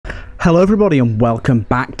Hello everybody and welcome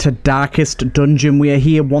back to Darkest Dungeon. We are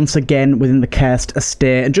here once again within the Cursed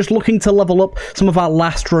Estate and just looking to level up some of our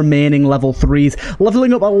last remaining level 3s,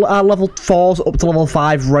 leveling up our level 4s up to level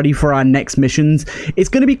 5 ready for our next missions. It's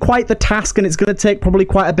going to be quite the task and it's going to take probably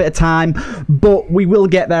quite a bit of time, but we will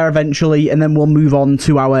get there eventually and then we'll move on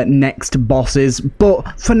to our next bosses.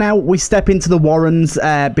 But for now we step into the Warrens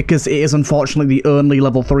because it is unfortunately the only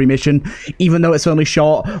level 3 mission, even though it's only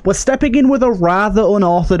short. We're stepping in with a rather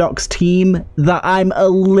unorthodox team that I'm a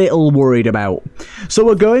little worried about. So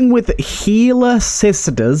we're going with Healer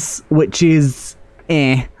Sisters, which is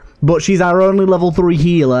but she's our only level 3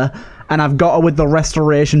 healer, and I've got her with the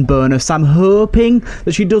restoration bonus. I'm hoping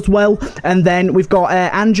that she does well. And then we've got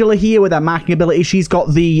Angela here with her marking ability. She's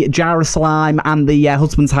got the Jar of Slime and the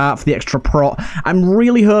Husband's Heart for the extra prot. I'm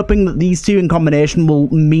really hoping that these two in combination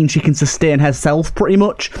will mean she can sustain herself pretty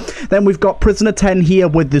much. Then we've got Prisoner 10 here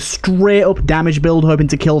with the straight up damage build, hoping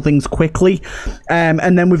to kill things quickly.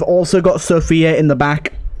 And then we've also got Sophia in the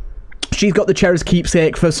back. She's got the Cherry's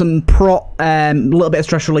Keepsake for some prot, a little bit of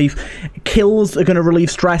stress relief. Kills are going to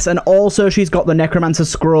relieve stress, and also she's got the Necromancer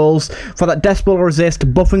Scrolls for that Death Blow resist,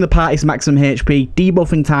 buffing the party's maximum HP,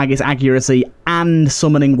 debuffing target's accuracy, and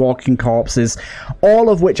summoning walking corpses. All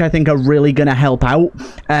of which I think are really going to help out.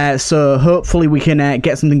 So hopefully we can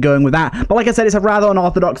get something going with that. But like I said, it's a rather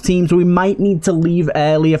unorthodox team, so we might need to leave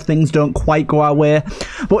early if things don't quite go our way.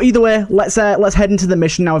 But either way, let's head into the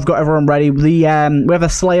mission now. We've got everyone ready. We have a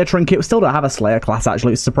Slayer trinket. We still don't have a Slayer class,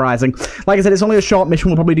 actually. It's surprising. Like I said, it's only a short mission.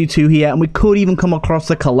 We'll probably do 2 here, and we could even come across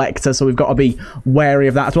a Collector, so we've got to be wary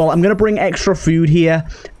of that as well. I'm going to bring extra food here,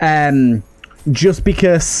 just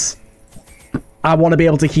because I want to be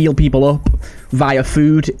able to heal people up via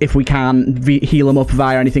food if we can heal them up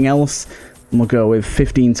via anything else. And we'll go with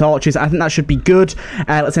 15 torches. I think that should be good.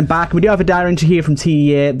 Let's embark. We do have a diary entry here from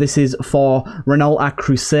TEA. This is for Renault a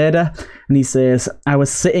Crusader. And he says, I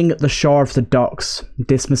was sitting at the shore of the docks.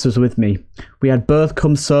 Dismas was with me. We had both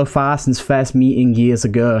come so far since first meeting years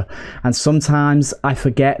ago. And sometimes I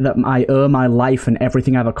forget that I owe my life and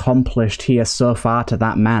everything I've accomplished here so far to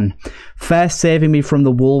that man. First saving me from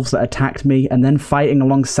the wolves that attacked me, and then fighting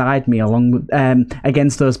alongside me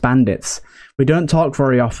against those bandits. We don't talk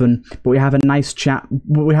very often, but we have a nice chat.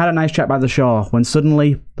 We had a nice chat by the shore when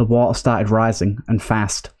suddenly the water started rising, and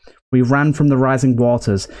fast. We ran from the rising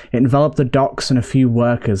waters. It enveloped the docks and a few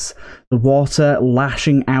workers. The water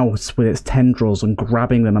lashing out with its tendrils and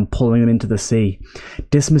grabbing them and pulling them into the sea.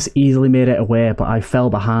 Dismas easily made it away, but I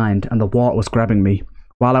fell behind, and the water was grabbing me.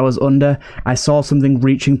 While I was under, I saw something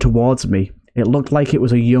reaching towards me. It looked like it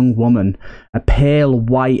was a young woman, a pale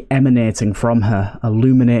white emanating from her,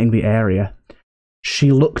 illuminating the area.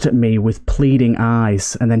 She looked at me with pleading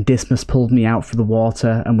eyes, and then Dismas pulled me out from the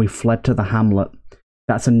water, and we fled to the hamlet.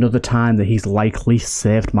 That's another time that he's likely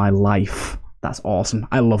saved my life. That's awesome.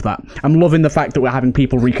 I love that. I'm loving the fact that we're having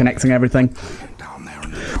people reconnecting everything.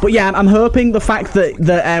 But yeah, I'm hoping the fact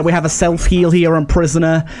that we have a self-heal here on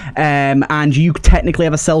Prisoner, and you technically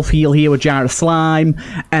have a self-heal here with Jar of Slime,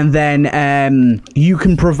 and then you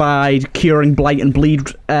can provide Curing Blight and Bleed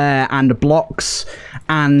and blocks,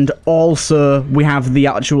 and also we have the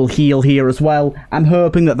actual heal here as well. I'm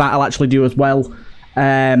hoping that that'll actually do as well,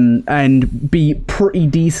 and be pretty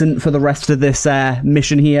decent for the rest of this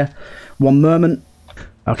mission here. One moment.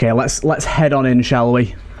 Okay, let's head on in, shall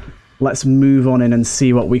we? Let's move on in and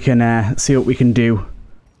see what we can do.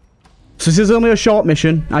 So this is only a short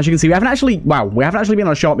mission, as you can see. We haven't actually been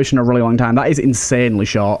on a short mission in a really long time. That is insanely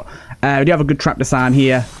short. We do have a good trap disarm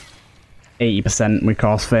here. 80%. We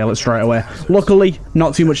course fail it straight away. Luckily,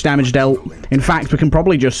 not too much damage dealt. In fact, we can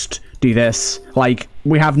probably just do this. Like,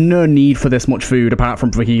 we have no need for this much food apart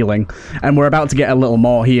from for healing, and we're about to get a little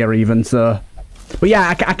more here even. So, but yeah,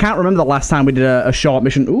 I can't remember the last time we did a short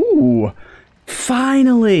mission. Ooh.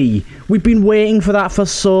 Finally! We've been waiting for that for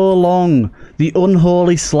so long. The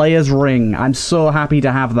Unholy Slayer's Ring. I'm so happy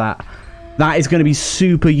to have that. That is going to be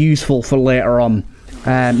super useful for later on.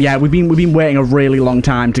 Yeah, we've been waiting a really long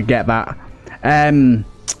time to get that.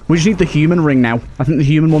 We just need the human ring now. I think the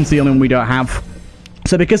human one's the only one we don't have.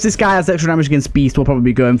 So because this guy has extra damage against Beast, we'll probably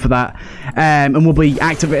be going for that. And we'll be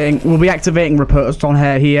activating Reports on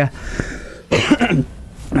her here.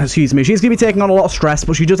 Excuse me. She's going to be taking on a lot of stress,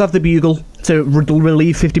 but she does have the bugle to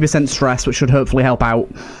relieve 50% stress, which should hopefully help out.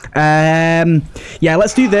 Yeah,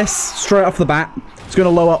 let's do this straight off the bat. It's going to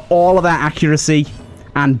lower all of our accuracy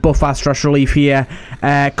and buff our stress relief here.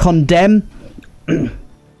 Condemn.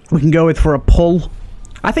 We can go with for a pull.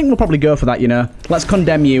 I think we'll probably go for that, you know. Let's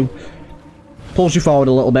condemn you. Pulls you forward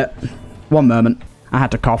a little bit. One moment. I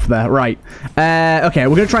had to cough there. Right. Okay,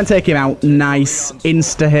 we're going to try and take him out. Nice.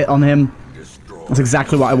 Insta-hit on him. That's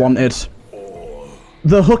exactly what I wanted.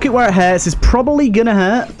 The hook it where it hurts is probably gonna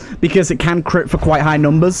hurt because it can crit for quite high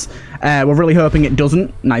numbers. We're really hoping it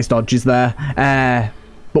doesn't. Nice dodges there.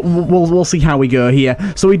 But we'll see how we go here.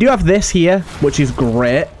 So we do have this here, which is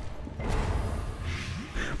great.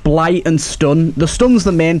 Blight and stun. The stun's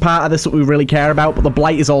the main part of this that we really care about, but the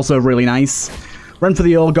blight is also really nice. Run for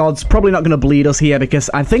the old gods. Probably not going to bleed us here because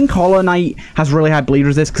I think Hollow Knight has really high bleed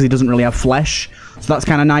resist because he doesn't really have flesh. So that's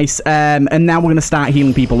kind of nice. And now we're going to start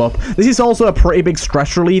healing people up. This is also a pretty big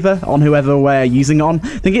stress reliever on whoever we're using it on.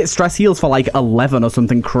 I think it stress heals for like 11 or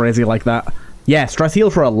something crazy like that. Yeah, stress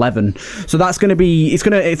heal for 11. So that's going to be...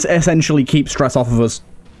 It's essentially keep stress off of us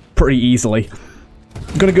pretty easily.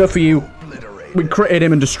 I'm going to go for you. We critted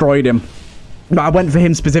him and destroyed him. But I went for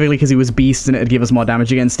him specifically because he was beast and it'd give us more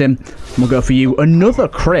damage against him. We'll go for you. Another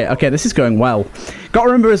crit. Okay, this is going well. Got to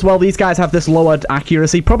remember as well, these guys have this lowered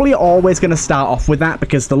accuracy. Probably always going to start off with that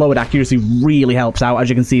because the lowered accuracy really helps out, as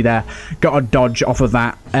you can see there. Got to dodge off of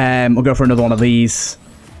that. We'll go for another one of these.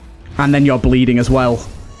 And then you're bleeding as well.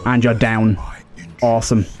 And you're down.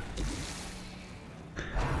 Awesome.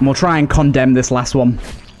 And we'll try and condemn this last one.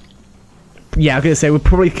 Yeah, I'm going to say we're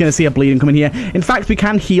probably going to see a bleeding coming here. In fact, we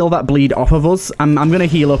can heal that bleed off of us. I'm going to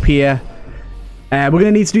heal up here. We're going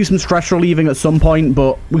to need to do some stress relieving at some point,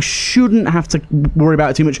 but we shouldn't have to worry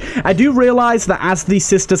about it too much. I do realise that as these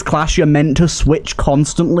sisters clash, you're meant to switch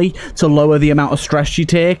constantly to lower the amount of stress you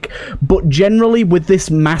take. But generally, with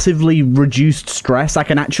this massively reduced stress, I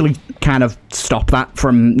can actually kind of stop that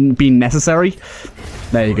from being necessary.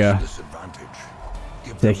 There you go.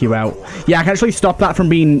 Take you out. Yeah, I can actually stop that from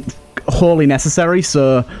being wholly necessary,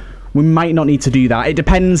 so we might not need to do that. It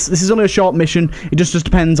depends. This is only a short mission. It just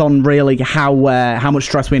depends on really how much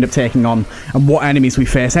stress we end up taking on and what enemies we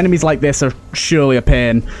face. Enemies like this are surely a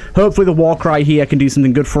pain. Hopefully the Warcry here can do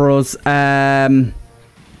something good for us. Do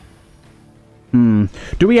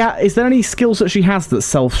we is there any skills that she has that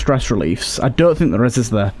self-stress reliefs? I don't think there is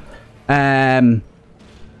there?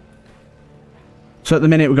 So at the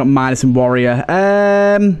minute we've got minus in warrior.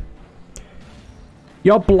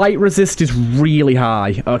 Your blight resist is really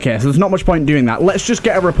high. Okay, so there's not much point in doing that. Let's just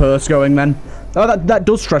get a repulse going then. Oh, that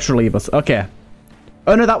does stress relieve us. Okay.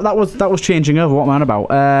 Oh no, that was changing over. What am I on about?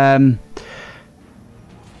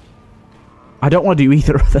 I don't want to do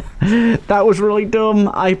either of them. That was really dumb.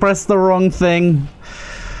 I pressed the wrong thing.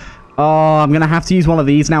 Oh, I'm gonna have to use one of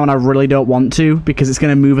these now, and I really don't want to because it's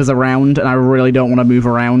gonna move us around, and I really don't want to move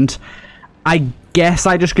around. I guess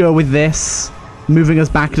I just go with this. Moving us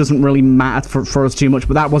back doesn't really matter for us too much,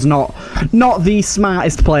 but that was not the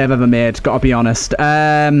smartest play I've ever made, gotta be honest.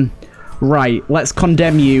 Right, let's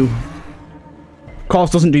condemn you. Of course,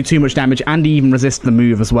 doesn't do too much damage, and even resist the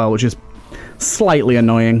move as well, which is slightly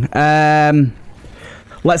annoying.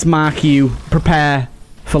 Let's mark you. Prepare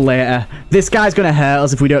for later. This guy's gonna hurt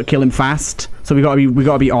us if we don't kill him fast, so we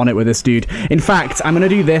gotta be on it with this dude. In fact, I'm gonna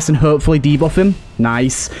do this and hopefully debuff him.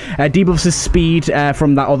 Nice. Debuffs his speed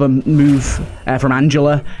from that other move from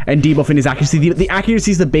Angela, and debuffing his accuracy. The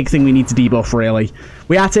accuracy is the big thing we need to debuff, really.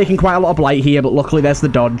 We are taking quite a lot of blight here, but luckily there's the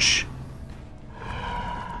dodge.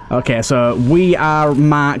 Okay, so we are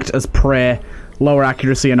marked as prey, lower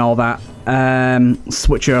accuracy and all that.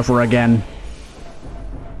 Switch over again.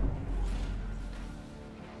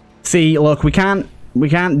 See, look, we can't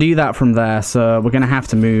do that from there, so we're gonna have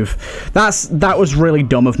to move. That was really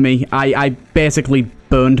dumb of me. I basically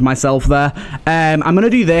burned myself there. I'm gonna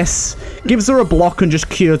do this. Gives her a block and just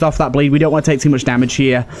cures off that bleed. We don't want to take too much damage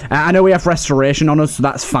here. I know we have restoration on us, so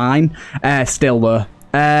that's fine. Still though.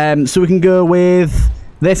 So we can go with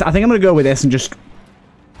this. I think I'm gonna go with this and just...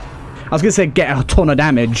 I was gonna say get a ton of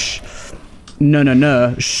damage.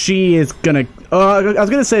 No. She is gonna... Oh, I was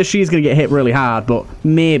gonna say she's gonna get hit really hard, but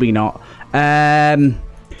maybe not. I'm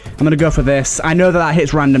gonna go for this. I know that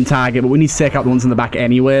hits random target, but we need to take out the ones in the back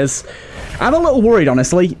anyways. I'm a little worried,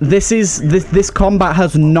 honestly. This combat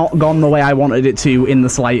has not gone the way I wanted it to in the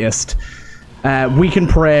slightest. We can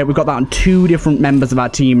pray. We've got that on 2 different members of our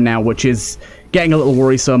team now, which is getting a little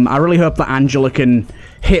worrisome. I really hope that Angela can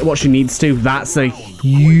hit what she needs to. That's a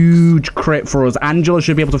huge crit for us. Angela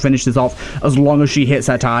should be able to finish this off as long as she hits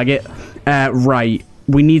her target. Right.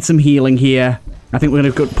 We need some healing here. I think we're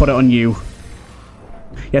going to put it on you.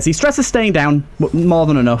 Yeah, see, stress is staying down, but more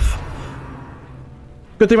than enough.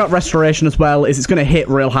 Good thing about restoration as well is it's going to hit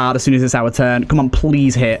real hard as soon as it's our turn. Come on,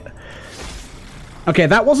 please hit. Okay,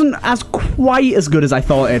 that wasn't quite as good as I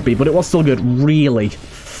thought it'd be, but it was still good, really.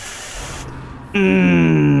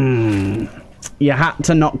 You had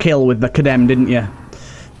to not kill with the condemn, didn't you?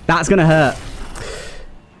 That's going to hurt.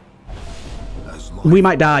 We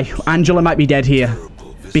might die. Angela might be dead here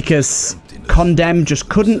because condemn just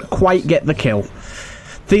couldn't quite get the kill.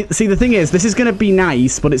 See, the thing is, this is going to be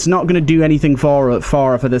nice, but it's not going to do anything for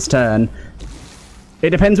her for this turn.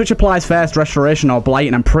 It depends which applies first, Restoration or Blight,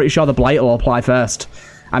 and I'm pretty sure the Blight will apply first.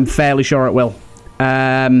 I'm fairly sure it will.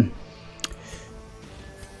 I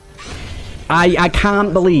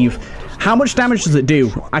can't believe... How much damage does it do?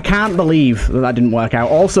 I can't believe that didn't work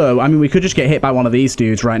out. Also, I mean, we could just get hit by one of these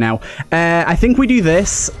dudes right now. I think we do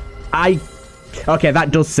this. Okay,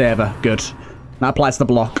 that does save her. Good. That applies to the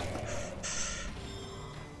block.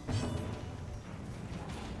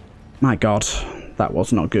 My god. That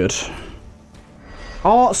was not good.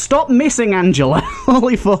 Oh, stop missing, Angela.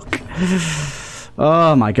 Holy fuck.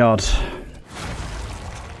 Oh, my god.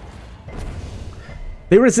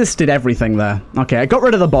 They resisted everything there. Okay, I got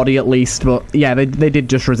rid of the body at least, but yeah, they did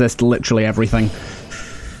just resist literally everything.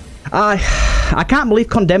 I can't believe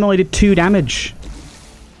Condemn only did 2 damage.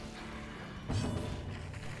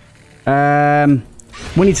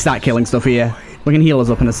 We need to start killing stuff here. We can heal us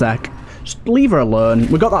up in a sec. Just leave her alone.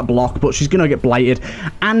 We got that block, but she's gonna get blighted.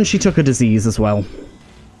 And she took a disease as well.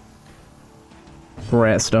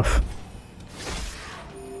 Great stuff.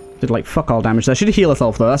 Did like fuck all damage there. She did heal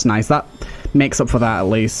herself though, that's nice. That makes up for that at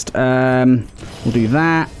least. We'll do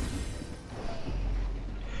that.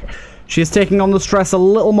 She is taking on the stress a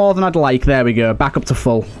little more than I'd like. There we go. Back up to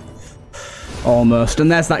full. Almost.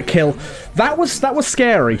 And there's that kill. That was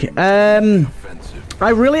scary. I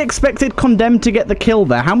really expected Condemn to get the kill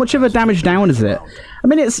there. How much of a damage down is it? I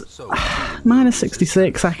mean, it's minus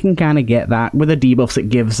 66. I can kind of get that with the debuffs it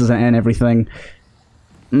gives us and everything.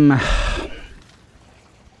 Not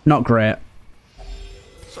great.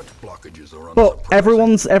 But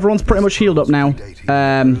everyone's pretty much healed up now.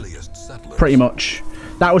 Pretty much.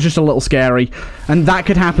 That was just a little scary. And that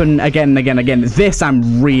could happen again and again and again. This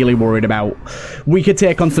I'm really worried about. We could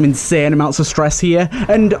take on some insane amounts of stress here.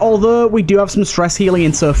 And although we do have some stress healing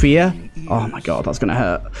in Sophia... Oh my god, that's going to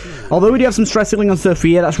hurt. Although we do have some stress healing on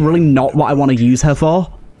Sophia, that's really not what I want to use her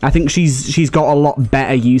for. I think she's got a lot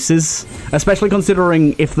better uses. Especially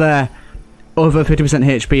considering if they're over 50%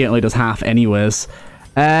 HP, it only does half anyways.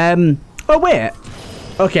 Oh wait.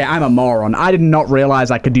 Okay, I'm a moron. I did not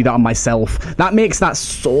realize I could do that on myself. That makes that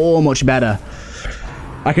so much better.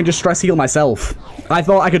 I can just stress heal myself. I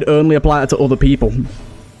thought I could only apply it to other people.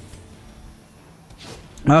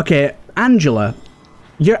 Okay, Angela,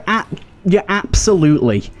 you're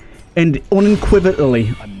absolutely and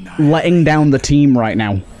unequivocally letting down the team right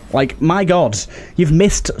now. Like, my god, you've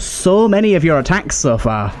missed so many of your attacks so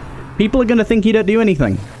far. People are going to think you don't do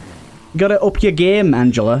anything. You gotta up your game,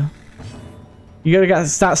 Angela. You gotta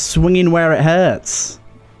start swinging where it hurts.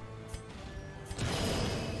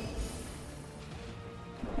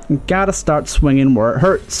 You gotta start swinging where it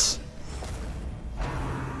hurts.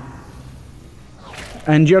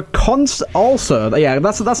 And you're also, yeah,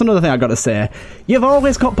 that's another thing I gotta say. You've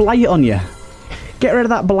always got blight on you. Get rid of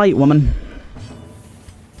that blight, woman.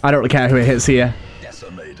 I don't really care who it hits here.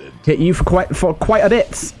 Decimated. Hit you for quite a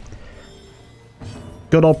bit.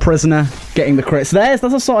 Good old prisoner getting the crits. That's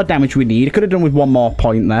the sort of damage we need. Could have done with one more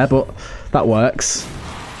point there, but that works.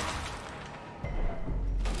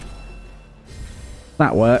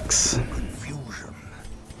 That works. Confusion,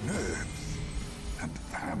 nerves, and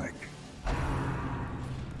panic.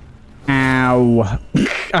 Ow.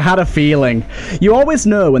 I had a feeling. You always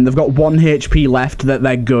know when they've got 1 HP left that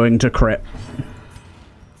they're going to crit.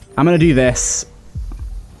 I'm going to do this.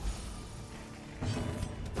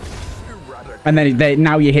 And then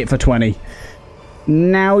now you hit for 20.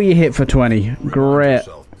 Now you hit for 20. Great.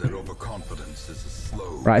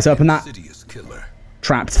 Right, so open that.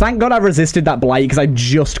 Trapped. Thank God I resisted that blight because I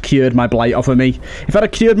just cured my blight off of me. If I'd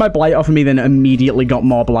have cured my blight off of me, then immediately got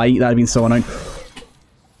more blight, that'd have been so annoying.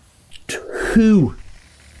 Two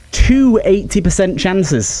 80%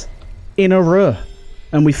 chances in a row,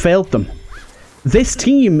 and we failed them. This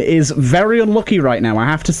team is very unlucky right now, I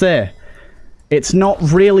have to say. It's not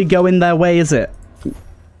really going their way, is it?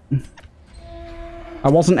 I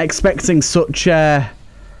wasn't expecting such an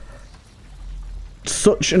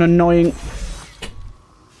annoying...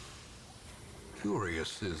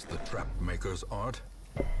 Curious is the trap maker's art.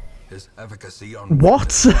 His efficacy on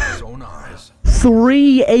what? His own eyes.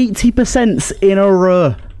 3 80% in a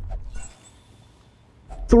row.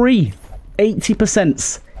 3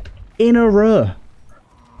 80% in a row.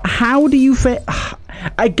 How do you fit?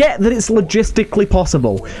 I get that it's logistically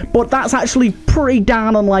possible, but that's actually pretty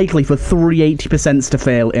darn unlikely for 3 80% to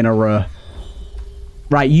fail in a row.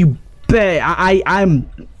 Right, you better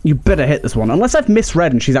you better hit this one, unless I've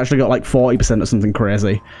misread and she's actually got like 40% or something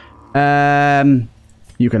crazy.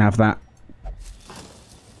 You can have that.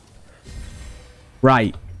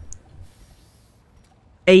 Right.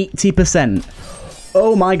 80%.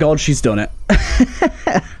 Oh my god, she's done it.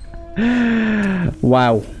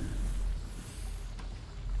 Wow.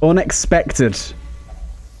 Unexpected.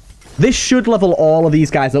 This should level all of these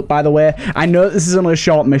guys up, by the way. I know this is only a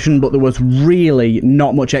short mission, but there was really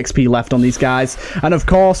not much XP left on these guys. And of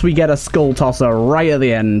course, we get a skull tosser right at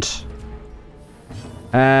the end.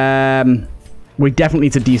 We definitely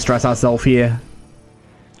need to de-stress ourselves here.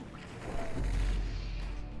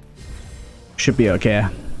 Should be okay.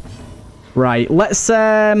 Right, let's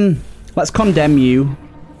condemn you.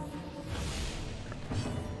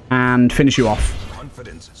 And finish you off.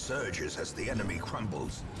 Confidence surges as the enemy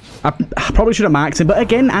crumbles. I probably should have marked him, but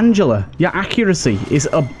again, Angela, your accuracy is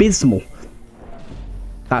abysmal.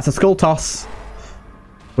 That's a skull toss.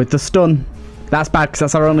 With the stun. That's bad, because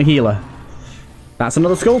that's our only healer. That's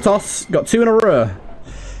another skull toss. Got 2 in a row.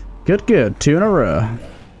 Good, good. 2 in a row.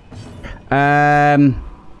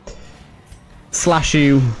 Slash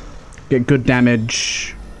you. Get good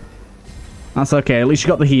damage. That's okay. At least you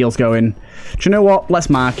got the heals going. Do you know what? Let's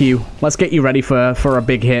mark you. Let's get you ready for a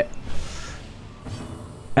big hit.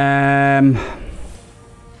 And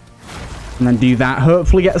then do that.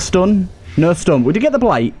 Hopefully get a stun. No stun. We did get the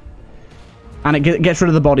blight. And it gets rid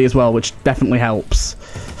of the body as well, which definitely helps.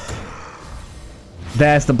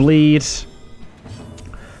 There's the bleed.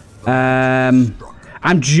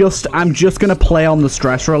 I'm just gonna play on the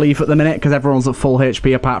stress relief at the minute because everyone's at full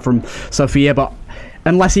HP apart from Sophia, but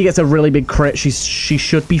unless he gets a really big crit, she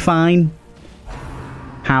should be fine.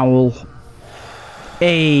 Howl.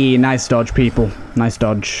 Hey, nice dodge, people. Nice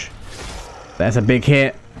dodge. There's a big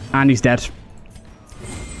hit. And he's dead.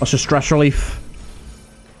 What's your stress relief?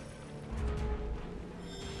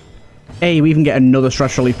 Hey, we even get another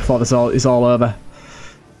stress relief before this is all over.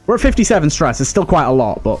 We're at 57 stress. It's still quite a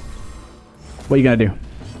lot, but what are you going to do?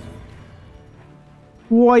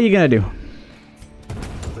 What are you going to do?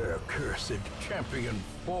 Their cursed champion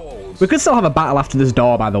falls. We could still have a battle after this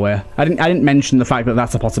door, by the way. I didn't mention the fact that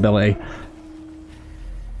that's a possibility.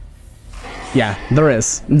 Yeah, there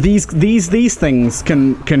is. These things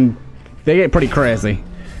can they get pretty crazy.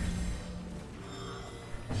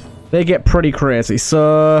 They get pretty crazy.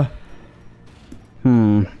 So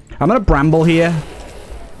I'm gonna bramble here.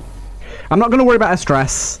 I'm not gonna worry about her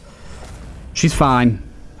stress. She's fine.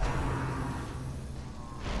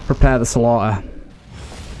 Prepare the slaughter.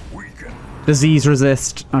 Disease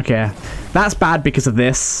resist. Okay. That's bad because of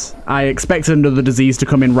this. I expected another disease to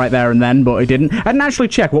come in right there and then, but it didn't. I didn't actually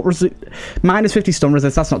check. What was it? Minus 50 stun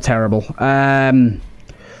resist. That's not terrible.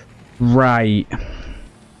 Right.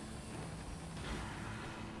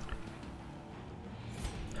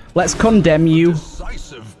 Let's condemn you.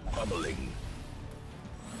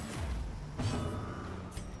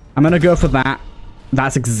 I'm going to go for that.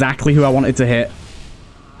 That's exactly who I wanted to hit.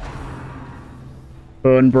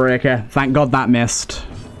 Bonebreaker. Thank God that missed.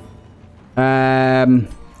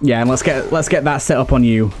 Yeah, and let's get that set up on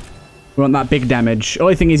you. We want that big damage.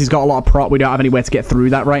 Only thing is he's got a lot of prot. We don't have any way to get through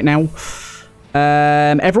that right now.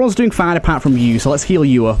 Everyone's doing fine apart from you, so let's heal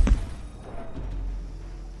you up.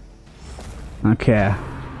 Okay.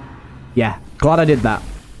 Yeah, glad I did that.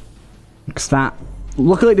 Because that...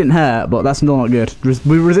 Luckily it didn't hurt, but that's still not good.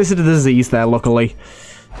 We resisted the disease there, luckily.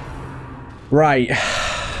 Right.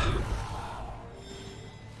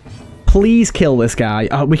 Please kill this guy.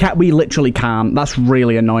 Oh, we literally can't. That's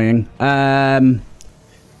really annoying. I'm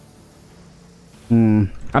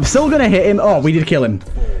still gonna hit him. Oh, we did kill him.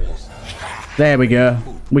 There we go.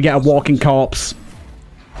 We get a walking corpse.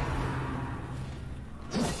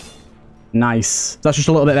 Nice. That's just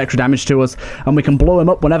a little bit of extra damage to us. And we can blow him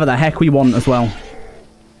up whenever the heck we want as well.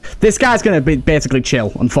 This guy's gonna be basically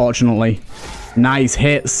chill, unfortunately. Nice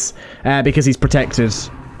hits. Because he's protected.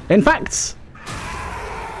 In fact...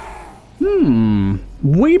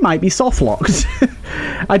 we might be soft-locked.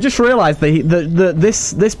 I just realised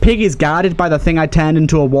this pig is guarded by the thing I turned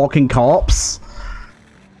into a walking corpse.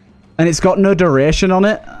 And it's got no duration on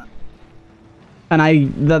it.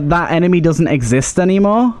 And that enemy doesn't exist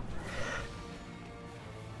anymore.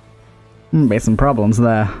 Be some problems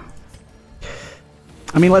there.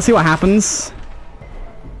 I mean, let's see what happens.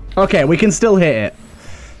 Okay, we can still hit it.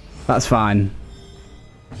 That's fine.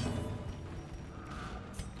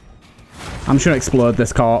 I'm just gonna explode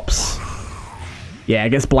this corpse. Yeah, it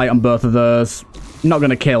gets blight on both of those. Not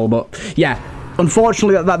gonna kill, but yeah.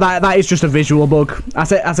 Unfortunately, that is just a visual bug. I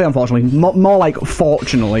say unfortunately. More like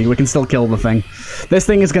fortunately, we can still kill the thing. This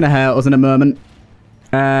thing is gonna hurt us in a moment.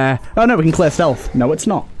 Oh no, we can clear stealth. No, it's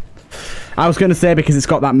not. I was gonna say because it's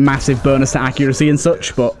got that massive bonus to accuracy and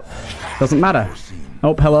such, but doesn't matter.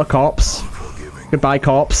 Oh, hello, corpse. Goodbye,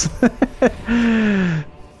 corpse.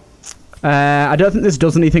 I don't think this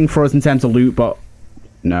does anything for us in terms of loot, but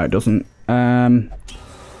No, it doesn't.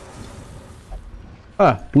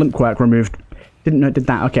 Limp quirk removed. Didn't know it did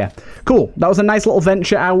that. Okay, cool. That was a nice little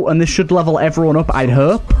venture out, and this should level everyone up, I'd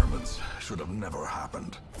hope. Experiments should have never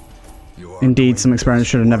happened. Indeed, some experiments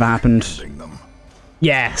should have never happened.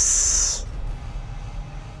 Yes!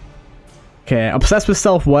 Okay, obsessed with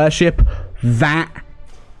self-worship. That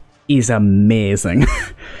is amazing.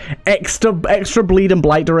 extra bleed and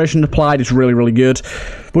blight duration applied is really, really good.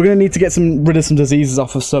 We're going to need to get rid of some diseases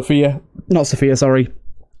off of Sophia. Not Sophia, sorry.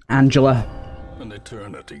 Angela. An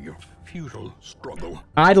eternity of futile struggle.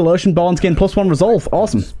 Idle Ocean Born Skin +1 resolve.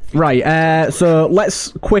 Awesome. Right, so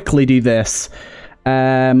let's quickly do this.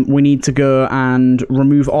 We need to go and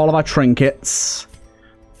remove all of our trinkets.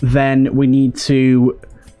 Then we need to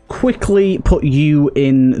quickly put you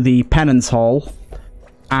in the penance hall.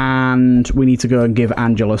 And we need to go and give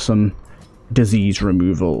Angela some disease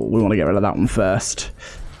removal. We want to get rid of that one first.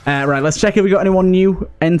 Right, let's check if we got anyone new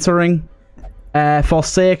entering.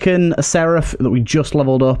 Forsaken, a Seraph that we just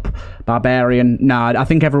leveled up. Barbarian. Nah, I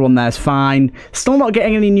think everyone there's fine. Still not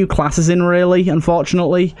getting any new classes in, really,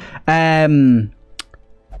 unfortunately.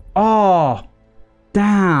 Oh,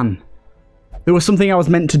 damn. There was something I was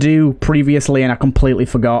meant to do previously and I completely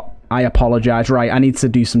forgot. I apologize. Right, I need to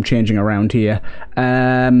do some changing around here.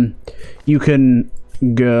 You can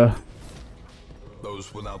go.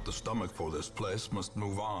 Those without the stomach for this place must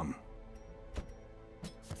move on.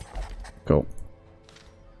 Cool.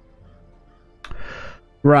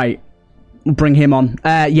 Right. Bring him on.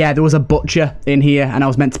 Yeah, there was a butcher in here and I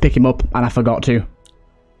was meant to pick him up and I forgot to.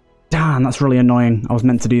 Damn, that's really annoying. I was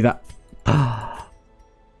meant to do that.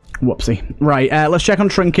 Whoopsie. Right, let's check on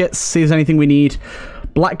trinkets, see if there's anything we need.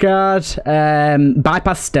 Blackguard,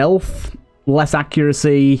 bypass stealth, less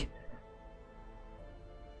accuracy.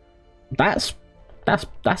 That's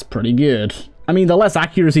pretty good. I mean, the less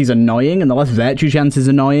accuracy is annoying and the less virtue chance is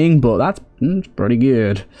annoying, but that's pretty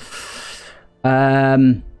good.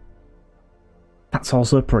 That's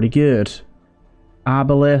also pretty good.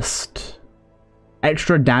 Arbalist,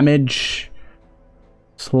 extra damage,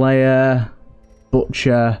 Slayer,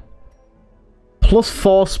 Butcher.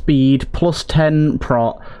 +4 speed, +10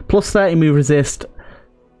 prot, +30 move resist.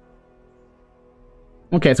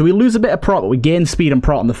 Okay, so we lose a bit of prot, but we gain speed and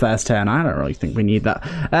prot on the first turn. I don't really think we need that.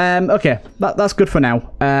 Okay, that's good for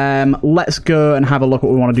now. Let's go and have a look at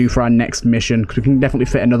what we want to do for our next mission, because we can definitely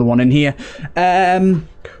fit another one in here.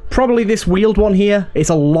 Probably this wheeled one here. It's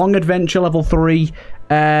a long adventure, level 3.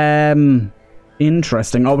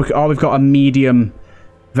 Interesting. Oh, we've got a medium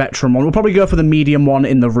veteran one. We'll probably go for the medium one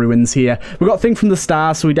in the ruins here. We've got a thing from the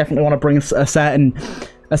stars, so we definitely want to bring a certain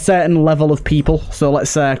level of people. So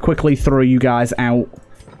let's quickly throw you guys out.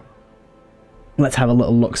 Let's have a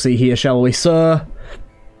little look-see here, shall we? So,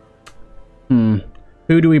 who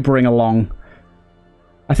do we bring along?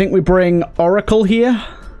 I think we bring Oracle here.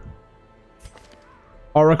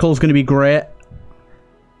 Oracle's going to be great.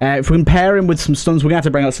 If we can pair him with some stuns, we're going to have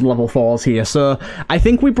to bring out some level 4s here. So I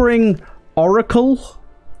think we bring Oracle.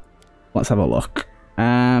 Let's have a look.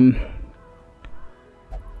 I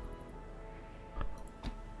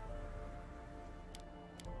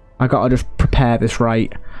gotta just prepare this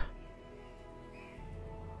right.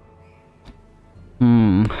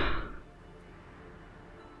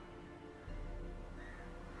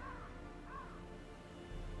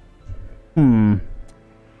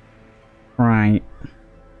 Right.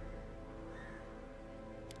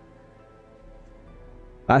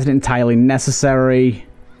 That's not entirely necessary.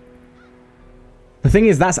 The thing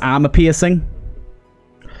is, that's armor piercing.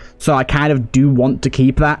 So I kind of do want to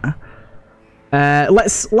keep that.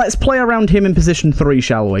 Let's play around him in position 3,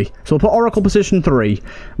 shall we? So we'll put Oracle position 3. And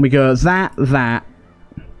we go that,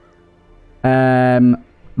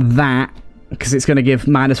 because it's going to give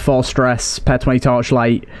 -4 stress per 20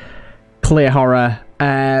 torchlight, clear horror.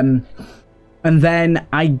 And then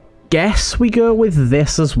I guess we go with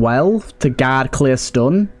this as well to guard clear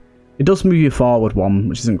stun. It does move you forward one,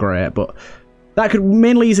 which isn't great, but that could,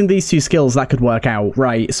 mainly using these two skills, that could work out.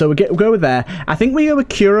 Right, so we'll go with there. I think we go with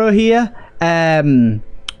Kuro here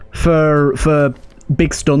for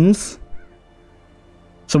big stuns.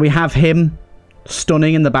 So we have him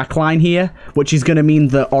stunning in the backline here, which is going to mean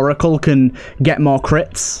that Oracle can get more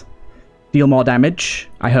crits, deal more damage,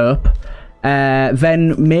 I hope.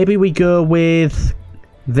 Then maybe we go with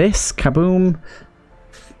this, Kaboom.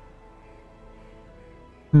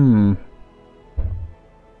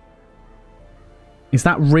 Is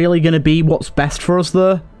that really going to be what's best for us,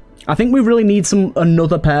 though? I think we really need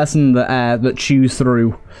another person that chews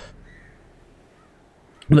through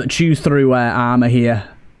armor here.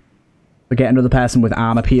 We get another person with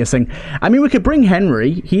armor piercing. I mean, we could bring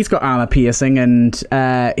Henry. He's got armor piercing, and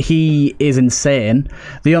he is insane.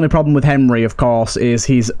 The only problem with Henry, of course, is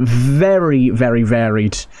his very, very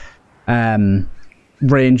varied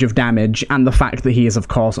range of damage, and the fact that he is, of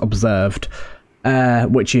course, observed,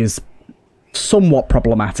 which is somewhat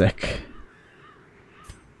problematic.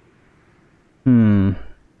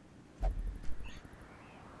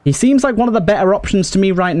 He seems like one of the better options to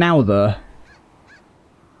me right now, though.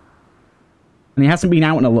 And he hasn't been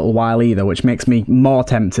out in a little while either, which makes me more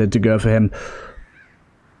tempted to go for him.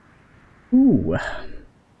 Ooh.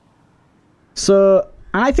 So,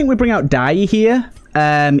 I think we bring out Dai here.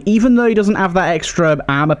 Even though he doesn't have that extra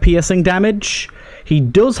armor-piercing damage, he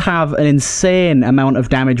does have an insane amount of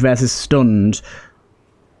damage versus stunned.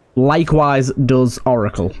 Likewise does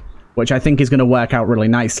Oracle, which I think is going to work out really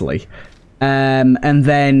nicely. And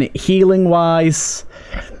then healing-wise,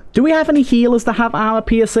 do we have any healers that have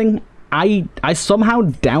armor-piercing? I somehow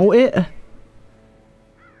doubt it.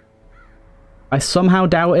 I somehow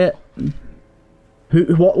doubt it.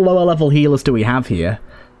 What lower level healers do we have here?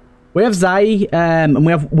 We have Zai, and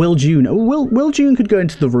we have Will June. Oh, Will June could go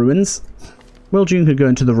into the ruins. Will June could go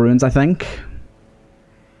into the ruins, I think.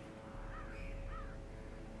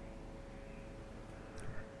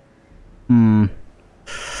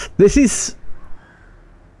 This is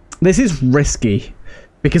risky.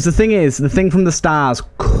 Because the thing is, the thing from the stars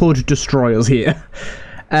could destroy us here.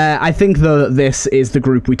 I think, though, that this is the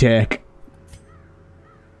group we take.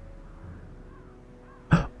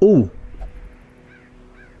 Ooh.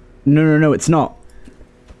 No, it's not.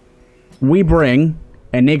 We bring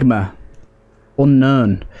Enigma.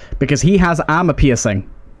 Unknown. Because he has armor piercing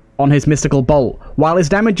on his mystical bolt. While his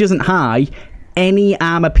damage isn't high, any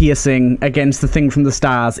armor piercing against the thing from the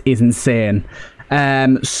stars is insane.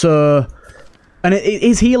 So... And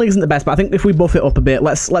his healing isn't the best, but I think if we buff it up a bit,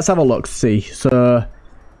 let's have a look to see. So,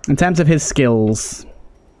 in terms of his skills,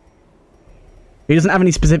 he doesn't have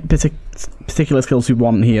any particular skills we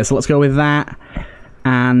want here. So let's go with that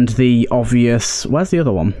and the obvious. Where's the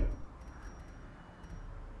other one?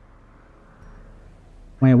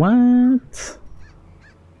 Wait, what?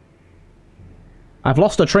 I've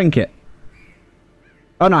lost a trinket.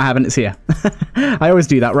 Oh, no, I haven't. It's here. I always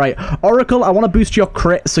do that. Right. Oracle, I want to boost your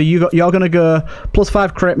crit. So you're going to go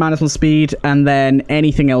 +5 crit, -1 speed, and then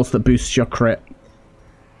anything else that boosts your crit.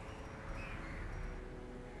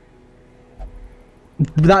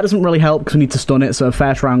 That doesn't really help because we need to stun it, so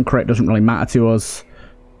first round crit doesn't really matter to us.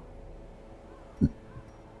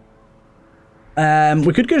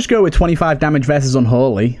 We could just go with 25 damage versus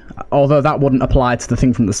Unholy, although that wouldn't apply to the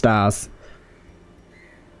thing from the stars.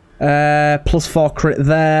 +4 crit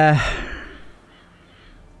there.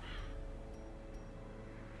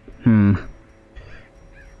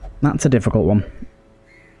 That's a difficult one.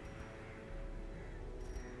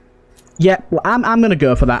 Yeah, well, I'm going to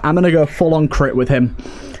go for that. I'm going to go full-on crit with him.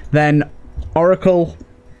 Then, Oracle,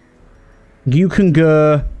 you can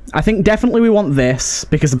go... I think definitely we want this,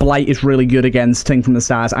 because Blight is really good against Thing from the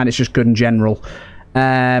Stars, and it's just good in general.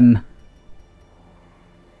 Then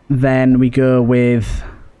we go with...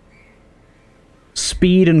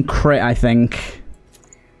 Speed and crit, I think.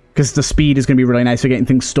 Because the speed is going to be really nice for getting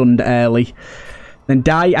things stunned early. Then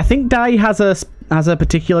Dai... I think Dai has a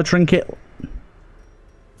particular trinket...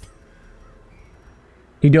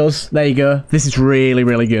 He does. There you go. This is really,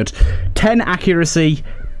 really good. 10 accuracy.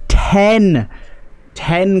 10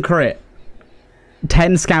 crit.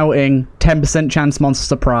 10 scouting. 10% chance monster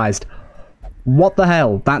surprised. What the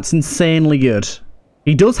hell? That's insanely good.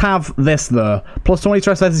 He does have this, though. +20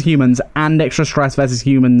 stress versus humans, and extra stress versus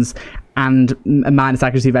humans, and minus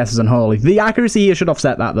accuracy versus unholy. The accuracy here should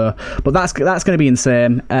offset that, though. But that's going to be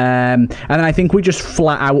insane. And then I think we just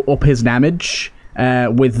flat out up his damage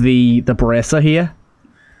with the bracer here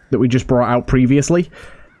that we just brought out previously,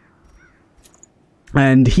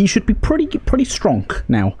 and he should be pretty strong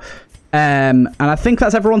now. And I think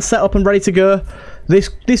that's everyone set up and ready to go. This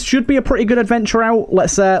should be a pretty good adventure out.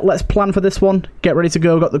 Let's plan for this one. Get ready to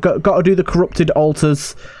go. Got to do the corrupted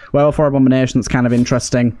altars. Well, for Abomination, that's kind of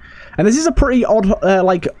interesting. And this is a pretty odd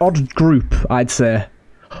odd group, I'd say.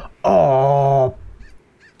 Oh,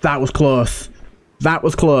 that was close. That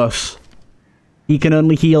was close. He can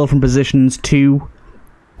only heal from positions 2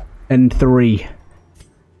 and 3.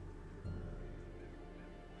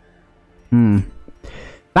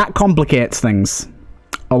 That complicates things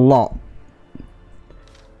a lot.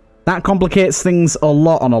 That complicates things a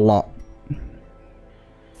lot on a lot.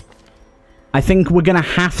 I think we're going to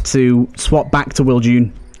have to swap back to Will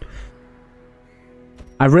June.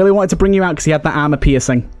 I really wanted to bring you out because he had that armor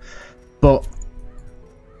piercing. But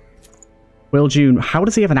Will June, how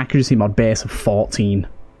does he have an accuracy mod base of 14?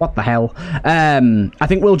 What the hell? I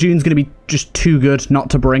think Will June's going to be just too good not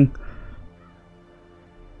to bring.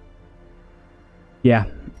 Yeah.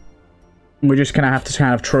 We're just going to have to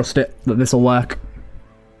kind of trust it that this will work.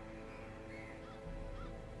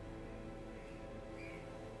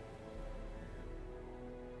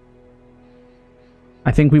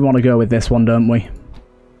 I think we want to go with this one, don't we?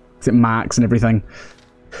 Because it marks and everything.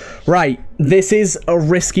 Right, this is a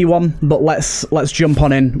risky one, but let's jump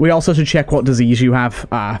on in. We also should check what disease you have.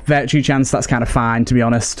 Virtue chance, that's kind of fine, to be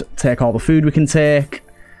honest. Take all the food we can take.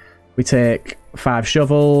 We take 5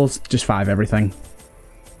 shovels, just 5 everything.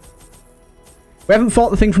 We haven't fought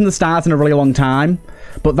the thing from the start in a really long time,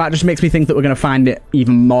 but that just makes me think that we're going to find it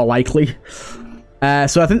even more likely.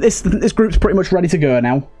 So I think this group's pretty much ready to go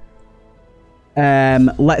now.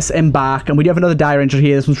 Let's embark, and we do have another diary entry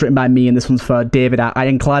here. This one's written by me, and this one's for David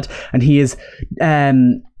Ironclad, and he is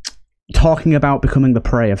talking about becoming the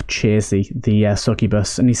prey of Chasey, the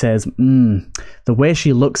succubus, and he says, the way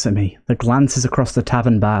she looks at me, the glances across the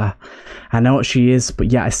tavern bar, I know what she is,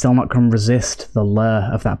 but yet I still not can resist the lure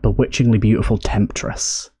of that bewitchingly beautiful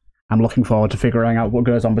temptress. I'm looking forward to figuring out what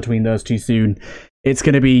goes on between those two soon. It's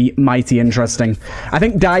going to be mighty interesting. I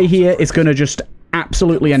think Dai here is going to just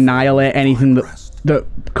absolutely annihilate anything that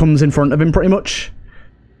comes in front of him, pretty much.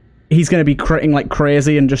 He's going to be critting like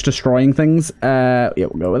crazy and just destroying things. Yeah, we'll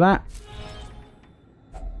go with that.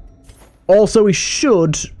 Also, we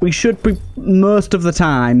should be most of the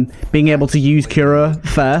time being able to use Cura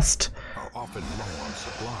first.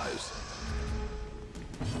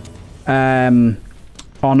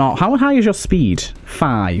 Or not. How high is your speed?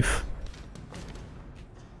 5.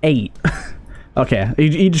 8. Okay,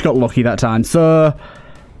 he just got lucky that time. So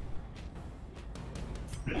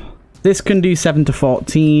this can do 7 to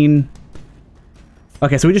 14.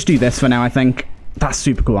 Okay, so we just do this for now, I think. That's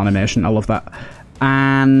super cool animation. I love that.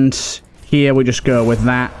 And here we just go with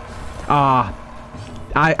that. I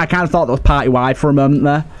kind of thought that was party-wide for a moment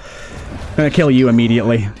there. I'm going to kill you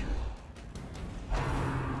immediately.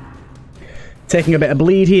 Taking a bit of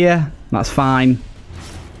bleed here. That's fine.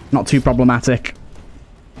 Not too problematic.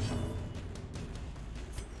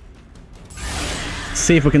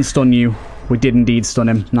 See if we can stun you. We did indeed stun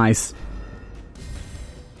him. Nice.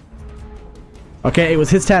 Okay, it was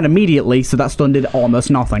his turn immediately, so that stun did almost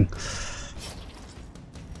nothing.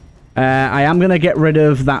 I am going to get rid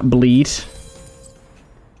of that bleed.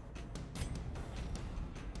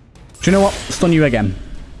 Do you know what? Stun you again.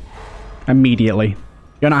 Immediately.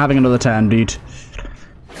 You're not having another turn, dude.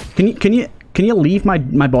 Can you leave my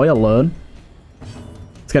boy alone?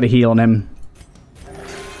 Let's get a heal on him.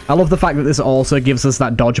 I love the fact that this also gives us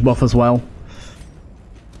that dodge buff as well.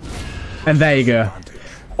 And there you go.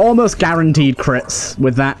 Almost guaranteed crits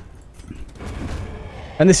with that.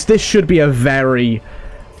 And this should be a very,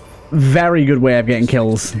 very good way of getting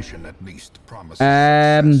kills. I'm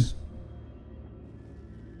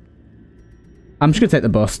just going to take the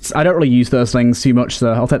busts. I don't really use those things too much,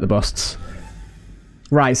 so I'll take the busts.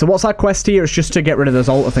 Right, so what's our quest here? It's just to get rid of those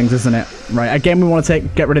altar things, isn't it? Right, again, we want to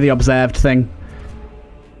get rid of the observed thing.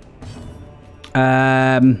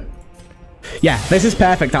 Yeah, this is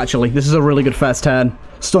perfect, actually. This is a really good first turn.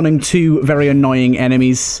 Stunning 2 very annoying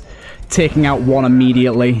enemies. Taking out 1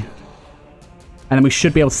 immediately. And then we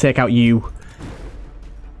should be able to take out you.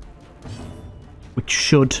 We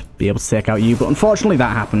should be able to take out you, but unfortunately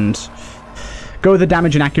that happened. Go with the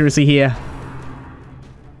damage and accuracy here.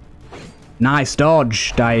 Nice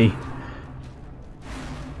dodge, Dai.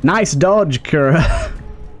 Nice dodge, Kura.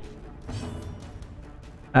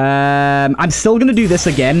 I'm still going to do this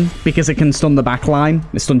again because it can stun the back line.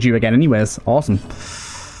 It stunned you again anyways. Awesome.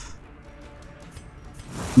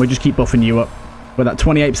 We just keep buffing you up with that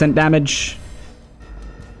 28% damage.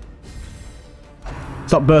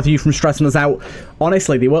 Stop both of you from stressing us out.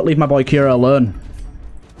 Honestly, they won't leave my boy Kira alone.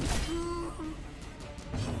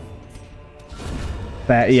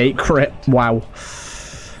 38 crit. Wow.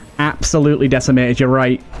 Absolutely decimated. You're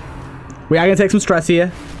right. We are going to take some stress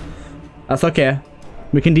here. That's okay.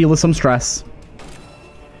 We can deal with some stress.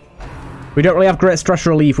 We don't really have great stress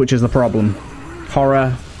relief, which is the problem.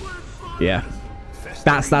 Horror. Yeah.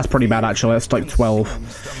 That's pretty bad, actually. That's like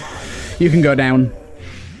 12. You can go down.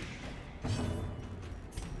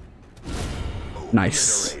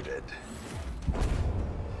 Nice.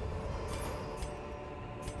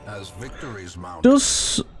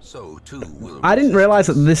 I didn't realize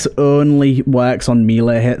that this only works on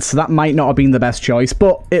melee hits, so that might not have been the best choice,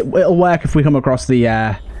 but it'll work if we come across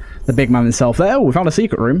the big man himself there. Oh, we found a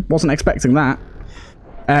secret room. Wasn't expecting that.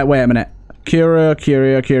 Wait a minute. Curia.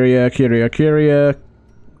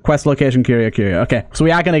 Quest location, Curio. Okay, so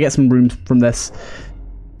we are going to get some room from this.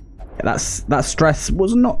 Yeah, that stress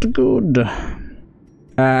was not good. I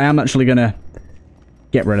am actually going to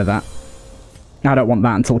get rid of that. I don't want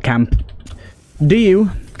that until camp. Do you?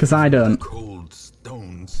 Because I don't. The cold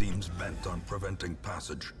stone seems bent on preventing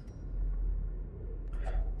passage.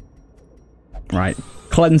 Right.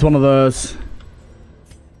 Cleanse one of those.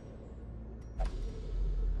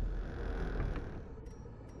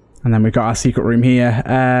 And then we've got our secret room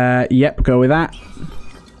here. Yep, go with that.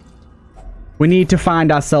 We need to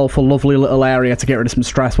find ourselves a lovely little area to get rid of some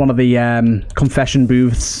stress. One of the confession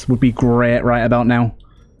booths would be great right about now.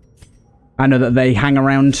 I know that they hang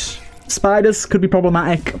around. Spiders could be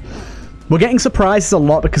problematic. We're getting surprises a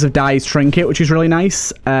lot because of Dai's trinket, which is really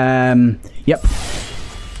nice. Yep.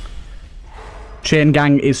 Chain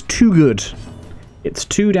gang is too good. It's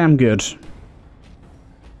too damn good.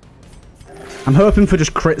 I'm hoping for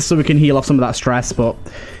just crits so we can heal off some of that stress, but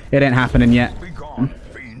it ain't happening yet.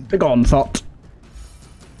 Be gone, thought.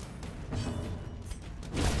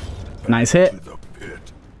 Nice hit.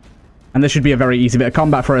 And this should be a very easy bit of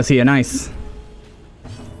combat for us here. Nice.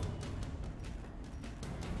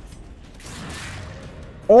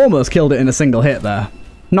 Almost killed it in a single hit there.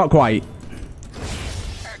 Not quite.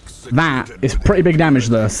 That is pretty big damage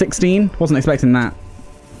though. 16? Wasn't expecting that.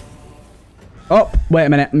 Oh, wait a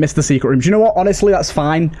minute. Missed the secret room. Do you know what? Honestly, that's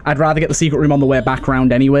fine. I'd rather get the secret room on the way back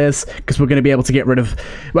round anyways, because we're going to be able to get rid of,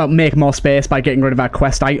 well, make more space by getting rid of our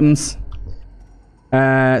quest items.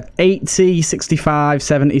 80, 65,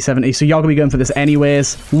 70, 70. So you're going to be going for this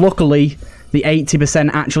anyways. Luckily, the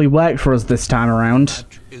 80% actually worked for us this time around.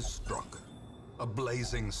 Is struck. A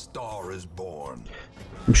blazing star is born.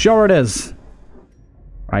 I'm sure it is.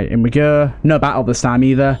 Right, in we go. No battle this time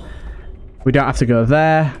either. We don't have to go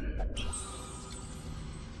there.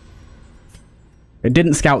 It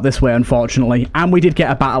didn't scout this way, unfortunately. And we did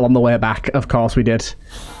get a battle on the way back. Of course we did.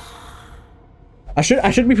 I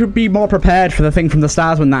should be more prepared for the thing from the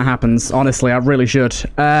stars when that happens. Honestly, I really should.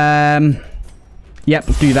 Yep,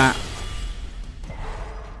 do that.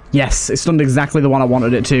 Yes, it's done exactly the one I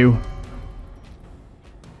wanted it to.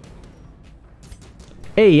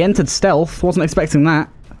 Hey, he entered stealth. Wasn't expecting that.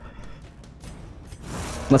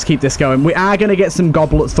 Let's keep this going. We are going to get some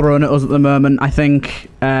goblets thrown at us at the moment, I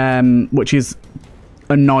think. Which is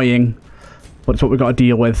annoying. But it's what we've got to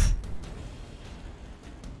deal with.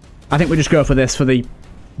 I think we just go for this, for the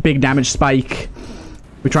big damage spike.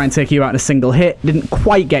 We try and take you out in a single hit. Didn't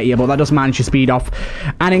quite get you, but that does manage your speed off.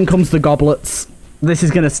 And in comes the goblets. This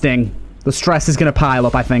is going to sting. The stress is going to pile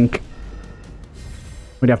up, I think.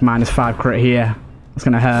 We'd have -5 crit here. That's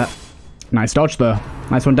going to hurt. Nice dodge, though.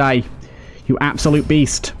 Nice one, Dai. You absolute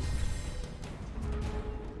beast.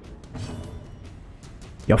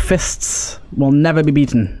 Your fists will never be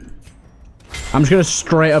beaten. I'm just going to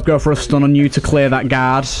straight up go for a stun on you to clear that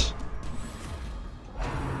guard.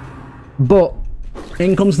 But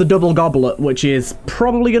in comes the double goblet, which is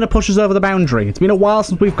probably going to push us over the boundary. It's been a while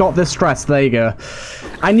since we've got this stress. There you go.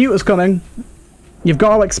 I knew it was coming. You've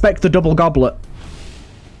got to expect the double goblet.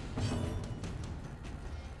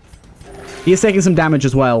 He is taking some damage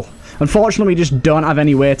as well. Unfortunately, we just don't have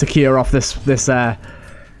any way to cure off this amount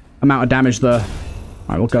of damage, though.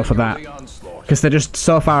 Alright, we'll go for that. Because they're just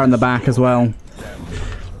so far in the back as well.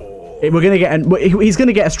 We're gonna get he's going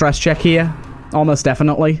to get a stress check here. Almost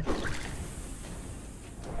definitely.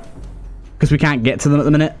 Because we can't get to them at the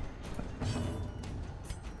minute.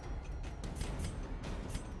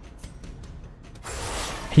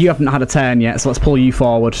 You haven't had a turn yet, so let's pull you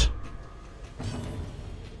forward.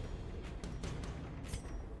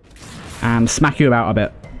 And smack you about a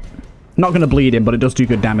bit. Not going to bleed him, but it does do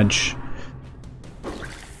good damage.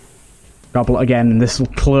 Goblet again, and this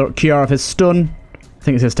will cure off his stun. I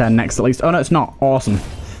think it's his turn next at least. Oh no, it's not. Awesome.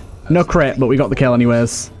 No crit, but we got the kill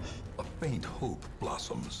anyways. A faint hope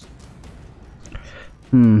blossoms.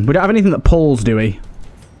 We don't have anything that pulls, do we?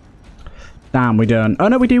 Damn, we don't. Oh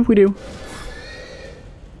no, we do, we do.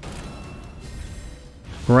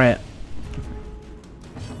 Great.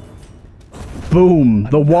 Boom.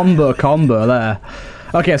 The wombo combo there.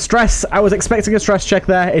 Okay, stress. I was expecting a stress check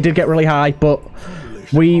there. It did get really high, but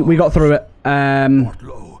we got through it.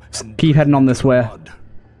 Keep heading on this way.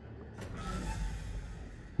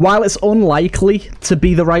 While it's unlikely to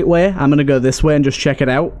be the right way, I'm going to go this way and just check it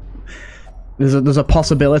out. There's a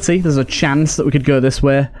possibility. There's a chance that we could go this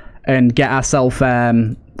way and get ourselves...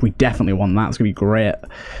 we definitely want that. It's going to be great.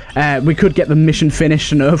 We could get the mission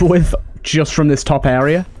finished and over with just from this top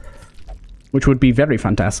area, which would be very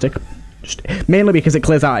fantastic. Just mainly because it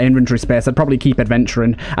clears out inventory space. I'd probably keep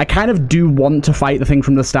adventuring. I kind of do want to fight the thing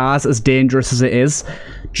from the stars, as dangerous as it is,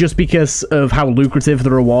 just because of how lucrative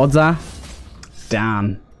the rewards are.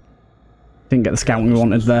 Damn. Didn't get the scouting we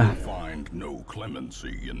wanted there. Find no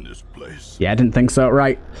clemency in this place. Yeah, I didn't think so.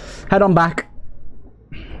 Right. Head on back.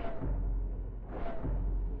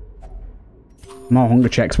 More hunger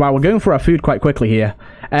checks. Wow, we're going for our food quite quickly here.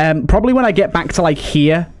 Probably when I get back to, like,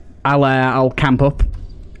 here, I'll camp up.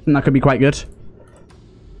 And that could be quite good.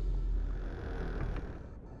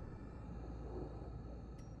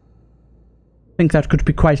 I think that could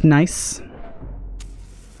be quite nice.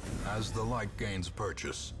 As the light gains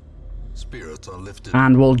purchase, spirits are lifted.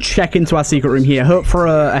 And we'll check into our secret room here. Hope for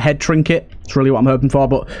a head trinket. That's really what I'm hoping for,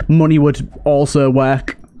 but money would also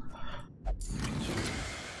work.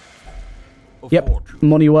 Yep,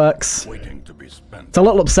 money works. It's a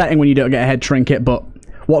little upsetting when you don't get a head trinket, but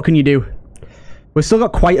what can you do? We've still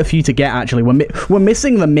got quite a few to get, actually. We're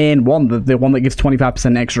missing the main one, the one that gives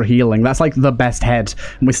 25% extra healing. That's like the best head,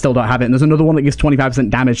 and we still don't have it. And there's another one that gives 25%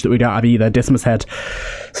 damage that we don't have either, Dismas head.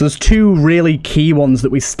 So there's two really key ones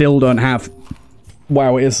that we still don't have.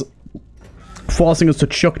 Wow, it is forcing us to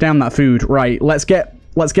chuck down that food. Right, let's get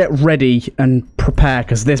ready and prepare,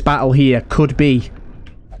 because this battle here could be...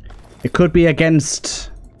 It could be against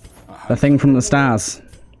the thing from the stars.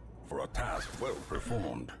 For a task well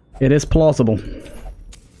performed. It is plausible.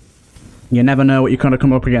 You never know what you're going to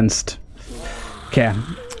come up against. Okay.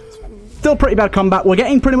 Still pretty bad combat. We're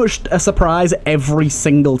getting pretty much a surprise every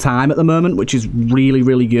single time at the moment, which is really,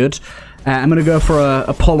 really good. I'm going to go for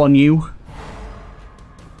a pull on you.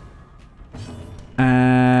 Do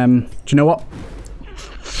you know what?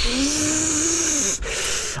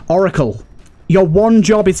 Oracle. Your one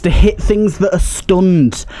job is to hit things that are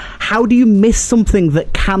stunned. How do you miss something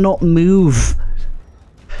that cannot move?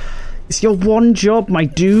 It's your one job, my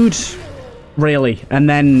dude. Really. And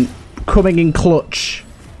then coming in clutch.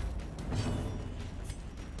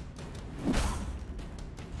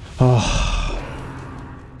 Oh.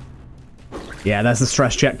 Yeah, there's the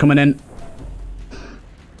stress check coming in.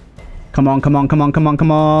 Come on, come on, come on, come on,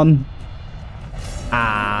 come on.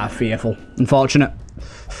 Ah, fearful. Unfortunate.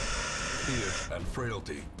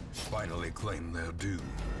 Frailty finally claim their due.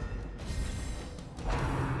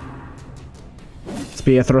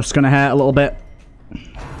 Spear thrust's gonna hurt a little bit.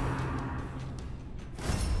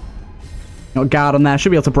 Got a guard on there. Should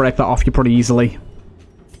be able to break that off you pretty easily.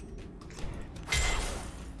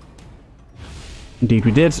 Indeed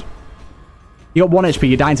we did. You got 1 HP,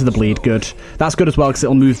 you're dying to the bleed. Good. That's good as well, because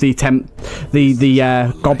it'll move the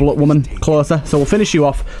goblet woman closer. So we'll finish you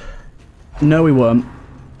off. No, we won't.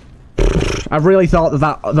 I really thought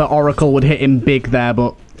that Oracle would hit him big there,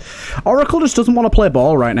 but Oracle just doesn't want to play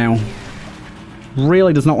ball right now.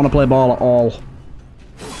 Really does not want to play ball at all.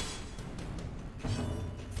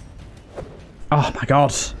 Oh my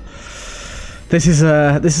god. This is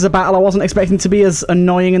a battle I wasn't expecting to be as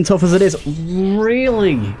annoying and tough as it is.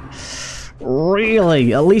 Really?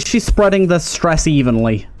 Really? At least she's spreading the stress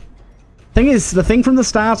evenly. Thing is, the thing from the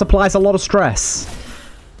stars applies a lot of stress.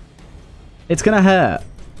 It's gonna hurt.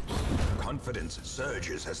 Confidence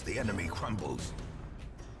surges as the enemy crumbles.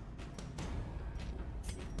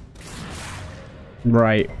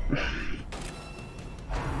 Right.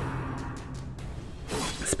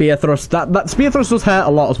 Spear thrust. That spear thrust does hurt a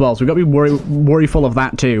lot as well, so we've got to be worryful of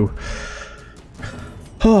that too.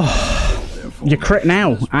 You crit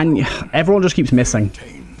now, and everyone just keeps missing.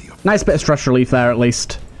 Nice bit of stress relief there, at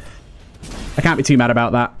least. I can't be too mad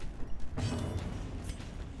about that.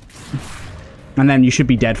 And then you should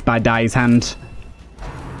be dead by Dai's hand.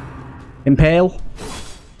 Impale.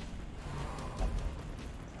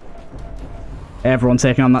 Everyone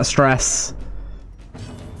taking on that stress.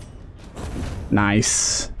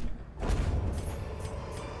 Nice.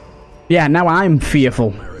 Yeah, now I'm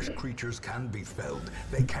fearful. Creatures can be felled.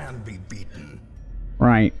 They can be beaten.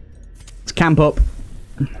 Right. Let's camp up.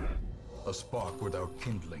 A spark without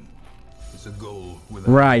kindling is a goal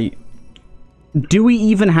without... Right. Do we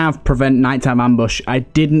even have prevent nighttime ambush? I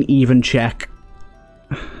didn't even check.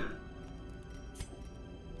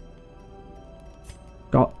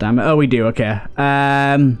 God damn it. Oh, we do. Okay.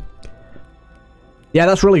 Yeah,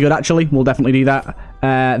 that's really good, actually. We'll definitely do that.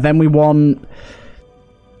 Then we want...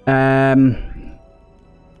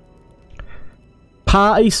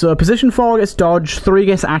 party. So position 4 gets dodge, 3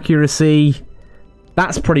 gets accuracy.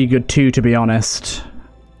 That's pretty good too, to be honest.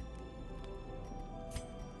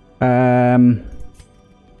 I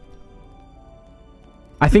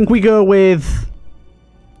think we go with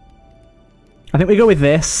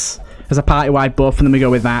this as a party-wide buff, and then we go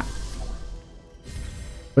with that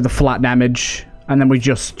with the flat damage, and then we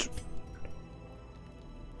just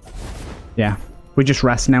Yeah, we just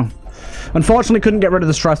rest now. Unfortunately, couldn't get rid of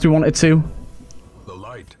the stress we wanted to. The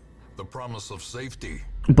light, the promise of safety.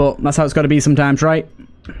 But that's how it's got to be sometimes, right?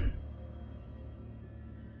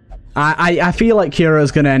 I feel like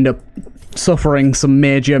Kira's going to end up suffering some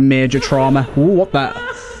major trauma. Ooh, what the...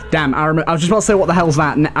 Damn, I was just about to say, what the hell's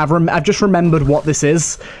that? And I've just remembered what this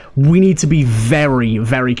is. We need to be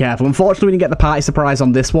very careful. Unfortunately, we didn't get the party surprise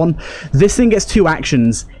on this one. This thing gets 2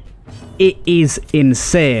 actions. It is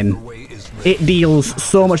insane. It deals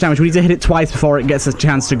so much damage. We need to hit it twice before it gets a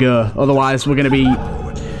chance to go. Otherwise, we're gonna be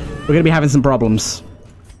having some problems.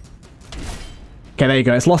 Okay, there you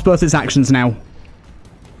go. It's lost both its actions now.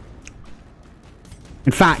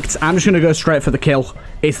 In fact, I'm just gonna go straight for the kill.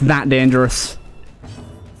 It's that dangerous.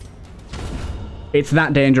 It's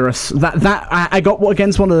that dangerous. I got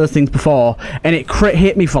against one of those things before, and it crit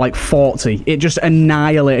hit me for like 40. It just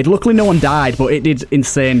annihilated. Luckily, no one died, but it did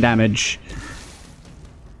insane damage.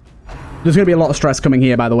 There's going to be a lot of stress coming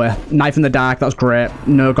here, by the way. Knife in the dark, that's great.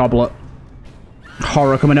 No goblet.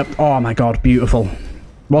 Horror coming up. Oh my god, beautiful.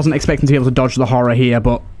 Wasn't expecting to be able to dodge the horror here,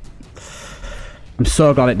 but I'm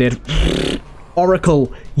so glad it did.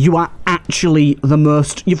 Oracle, you are actually the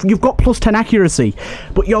most... You've got +10 accuracy,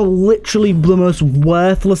 but you're literally the most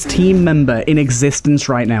worthless team member in existence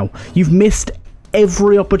right now. You've missed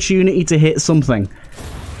every opportunity to hit something.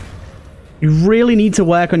 You really need to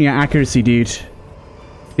work on your accuracy, dude.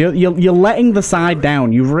 You're letting the side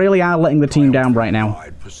down. You really are letting the team down right now.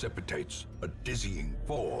 Precipitates a dizzying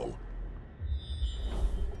fall.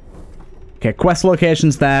 Okay, quest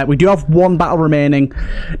locations there. We do have 1 battle remaining.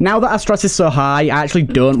 Now that our stress is so high, I actually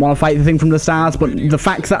don't want to fight the thing from the stars, but the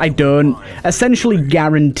fact that I don't essentially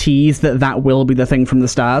guarantees that that will be the thing from the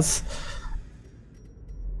stars.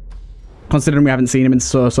 Considering we haven't seen him in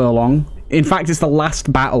so long. In fact, it's the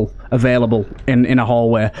last battle available in a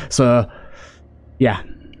hallway. So, yeah.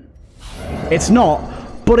 It's not,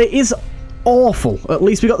 but it is awful. At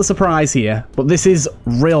least we got the surprise here. But this is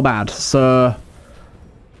real bad, so...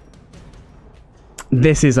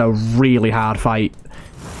 This is a really hard fight.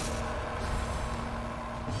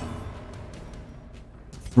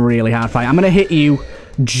 Really hard fight. I'm going to hit you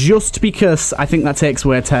just because I think that takes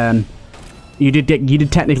away a turn. You did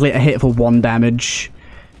technically a hit for 1 damage.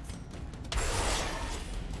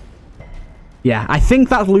 Yeah, I think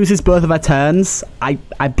that loses both of our turns. I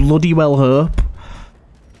bloody well hope.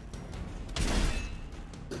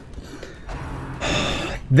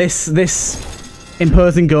 This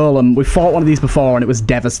imposing golem, we fought one of these before and it was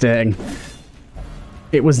devastating.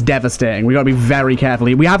 It was devastating. We gotta be very careful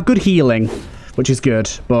here. We have good healing, which is good,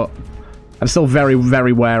 but I'm still very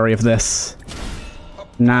wary of this.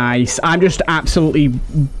 Nice. I'm just absolutely...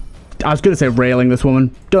 I was gonna say railing this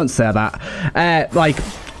woman. Don't say that. Like,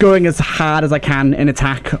 going as hard as I can in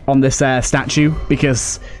attack on this statue,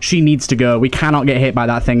 because she needs to go. We cannot get hit by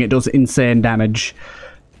that thing. It does insane damage.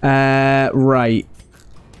 Right.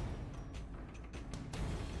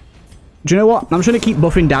 Do you know what? I'm just going to keep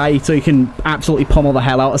buffing Die so you can absolutely pummel the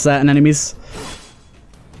hell out of certain enemies.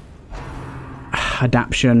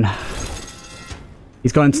 Adaption.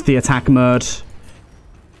 He's gone into the attack mode.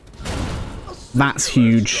 That's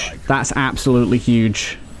huge. That's absolutely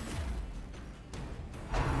huge.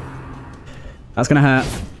 That's going to hurt.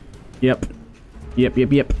 Yep.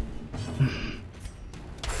 Yep.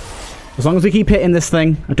 As long as we keep hitting this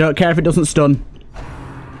thing, I don't care if it doesn't stun.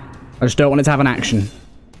 I just don't want it to have an action.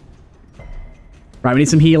 Right, we need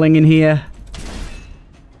some healing in here.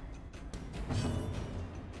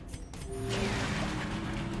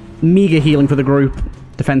 Meager healing for the group.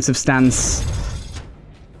 Defensive stance.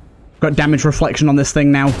 Got damage reflection on this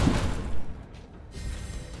thing now.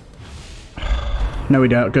 No, we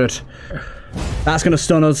don't. Good. That's going to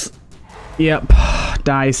stun us. Yep.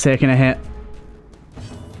 Die's taking a hit.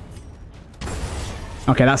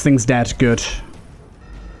 Okay, that thing's dead. Good.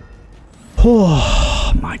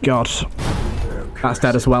 Oh, my God. That's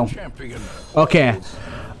dead as well. Okay.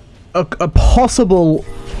 A possible,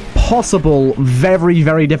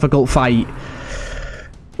 very difficult fight.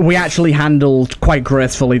 We actually handled quite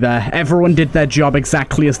gracefully there. Everyone did their job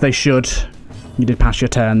exactly as they should. You did pass your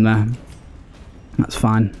turn there. That's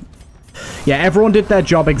fine. Yeah, everyone did their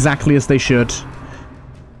job exactly as they should.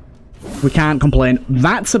 We can't complain.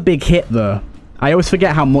 That's a big hit, though. I always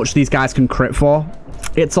forget how much these guys can crit for.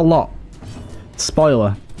 It's a lot.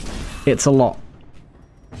 Spoiler. It's a lot.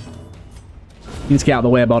 You need to get out of the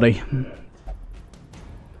way, buddy.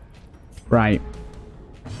 Right.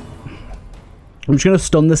 I'm just going to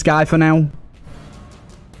stun this guy for now.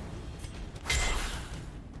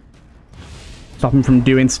 Stop him from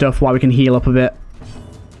doing stuff while we can heal up a bit.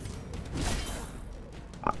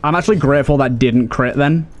 I'm actually grateful that didn't crit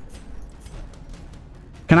then.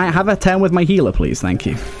 Can I have a turn with my healer, please? Thank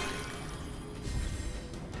you.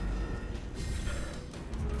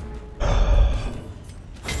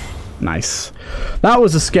 Nice. That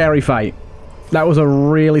was a scary fight. That was a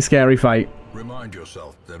really scary fight. Remind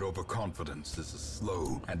yourself that overconfidence is a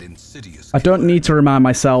slow and insidious. I don't need to remind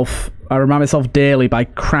myself. I remind myself daily by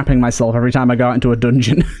crapping myself every time I go out into a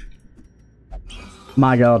dungeon.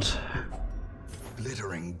 My god.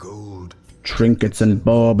 Glittering gold. Trinkets and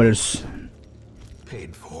baubles.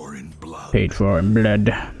 Paid for in blood. Paid for in blood.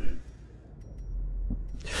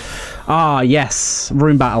 Ah, yes.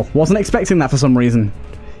 Rune battle. Wasn't expecting that for some reason.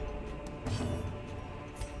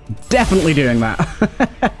 Definitely doing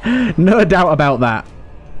that. No doubt about that.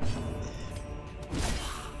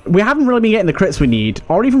 We haven't really been getting the crits we need,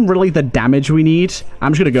 or even really the damage we need.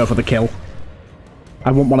 I'm just going to go for the kill.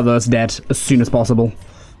 I want one of those dead as soon as possible.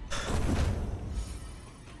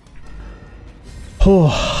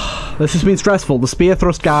 Oh, this has been stressful. The spear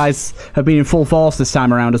thrust guys have been in full force this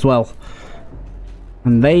time around as well.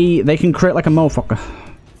 And they can crit like a motherfucker.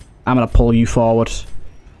 I'm going to pull you forward.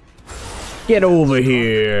 Get over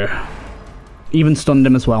here. Even stunned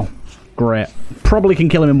him as well. Great. Probably can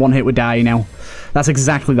kill him in one hit with Dai now. That's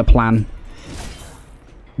exactly the plan.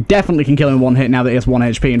 Definitely can kill him in one hit now that he has 1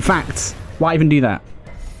 HP. In fact, why even do that?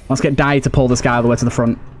 Let's get Dai to pull this guy all the way to the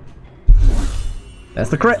front. There's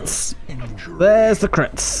the crits. There's the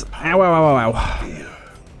crits. Ow, ow, ow, ow, ow.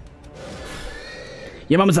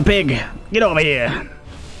 Your mum's a pig. Get over here.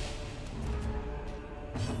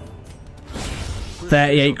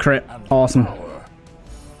 38 crit. Awesome.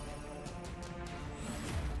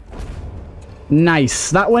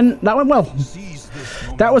 Nice. That went well.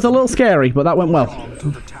 That was a little scary, but that went well.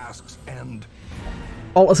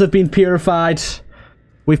 Altars have been purified.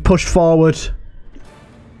 We've pushed forward.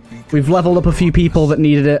 We've leveled up a few people that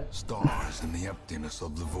needed it. Stars in the emptiness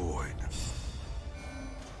of the void.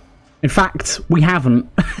 In fact, we haven't.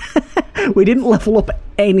 We didn't level up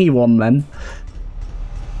anyone then.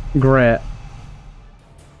 Great.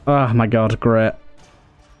 Oh my god, great.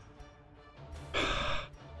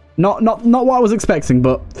 Not what I was expecting,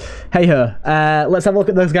 but hey ho. Let's have a look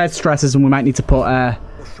at those guys' stresses, and we might need to put The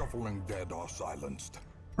shuffling dead are silenced.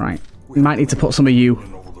 right. We might need to put some of you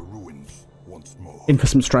Over the ruins once more. in for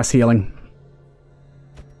some stress healing.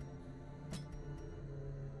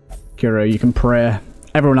 Kuro, you can pray.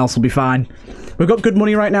 Everyone else will be fine. We've got good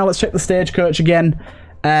money right now. Let's check the stagecoach again.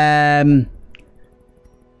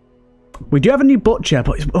 We do have a new butcher,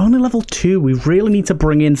 but it's only level 2. We really need to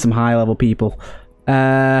bring in some high-level people.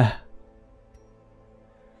 Another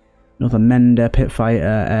mender, pit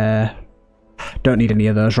fighter. Don't need any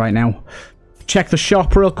of those right now. Check the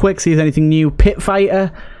shop real quick, see if there's anything new. Pit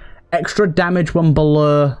fighter, extra damage when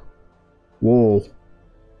below. Whoa.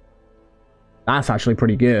 That's actually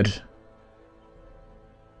pretty good.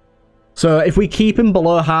 So if we keep him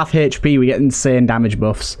below half HP, we get insane damage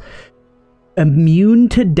buffs. Immune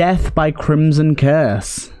to death by Crimson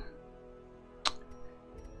Curse.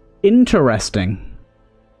 Interesting.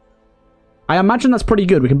 I imagine that's pretty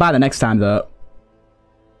good. We can buy that next time, though.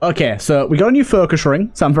 Okay, so we got a new focus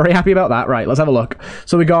ring, so I'm very happy about that. Right, let's have a look.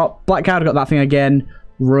 So we got Black Card, got that thing again.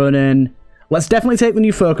 Running. Let's definitely take the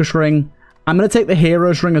new focus ring. I'm going to take the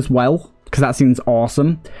Hero's ring as well, because that seems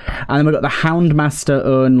awesome. And then we got the Houndmaster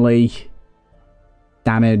only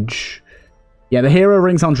damage. Yeah, the hero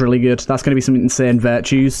ring sounds really good. That's going to be some insane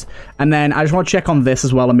virtues. And then I just want to check on this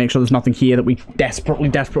as well and make sure there's nothing here that we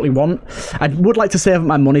desperately want. I would like to save up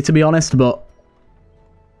my money, to be honest, but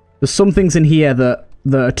there's some things in here that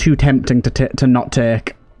are too tempting to not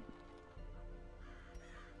take.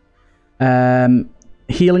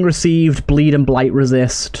 Healing received, bleed and blight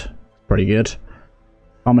resist. Pretty good.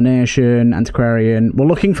 Domination, Antiquarian. We're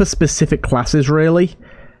looking for specific classes, really.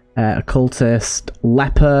 Occultist,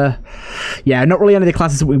 Leper. Yeah, not really any of the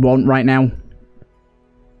classes that we want right now.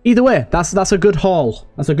 Either way, that's a good haul.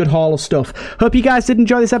 That's a good haul of stuff. Hope you guys did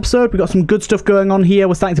enjoy this episode. We got some good stuff going on here.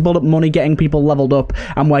 We're starting to build up money, getting people leveled up,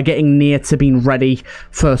 and we're getting near to being ready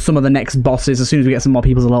for some of the next bosses as soon as we get some more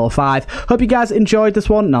people to level 5. Hope you guys enjoyed this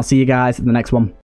one, and I'll see you guys in the next one.